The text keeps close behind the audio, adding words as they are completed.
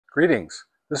Greetings,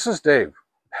 this is Dave,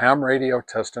 Ham Radio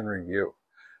Test and Review.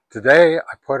 Today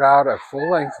I put out a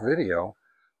full-length video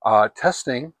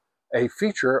testing a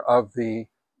feature of the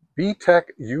Btech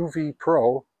UV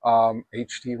Pro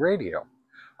HD radio.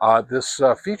 This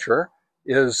feature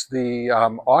is the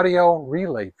audio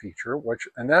relay feature, which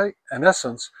in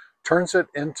essence turns it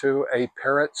into a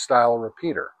parrot-style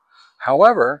repeater.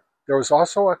 However, there was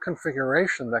also a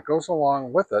configuration that goes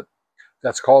along with it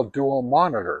that's called dual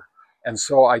monitor. And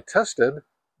so I tested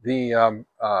the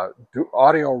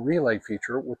audio relay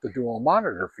feature with the dual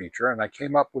monitor feature, and I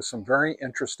came up with some very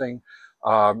interesting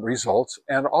results.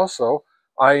 And also,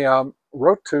 I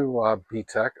wrote to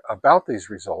Btech about these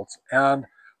results, and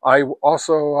I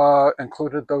also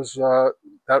included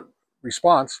that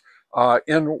response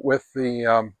in with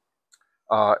the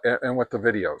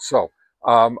video. So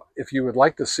if you would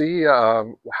like to see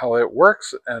how it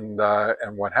works and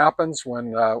what happens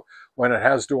when it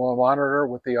has dual monitor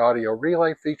with the audio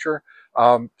relay feature,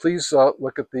 please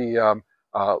look at the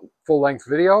full-length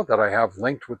video that I have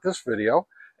linked with this video,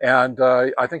 and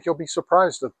I think you'll be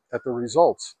surprised at the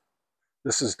results.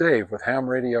 This is Dave with Ham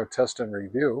Radio Test and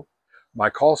Review.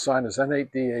 My call sign is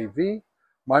N8DAV.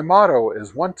 My motto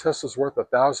is one test is worth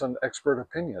 1,000 expert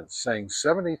opinions, saying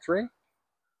 73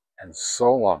 and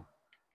so long.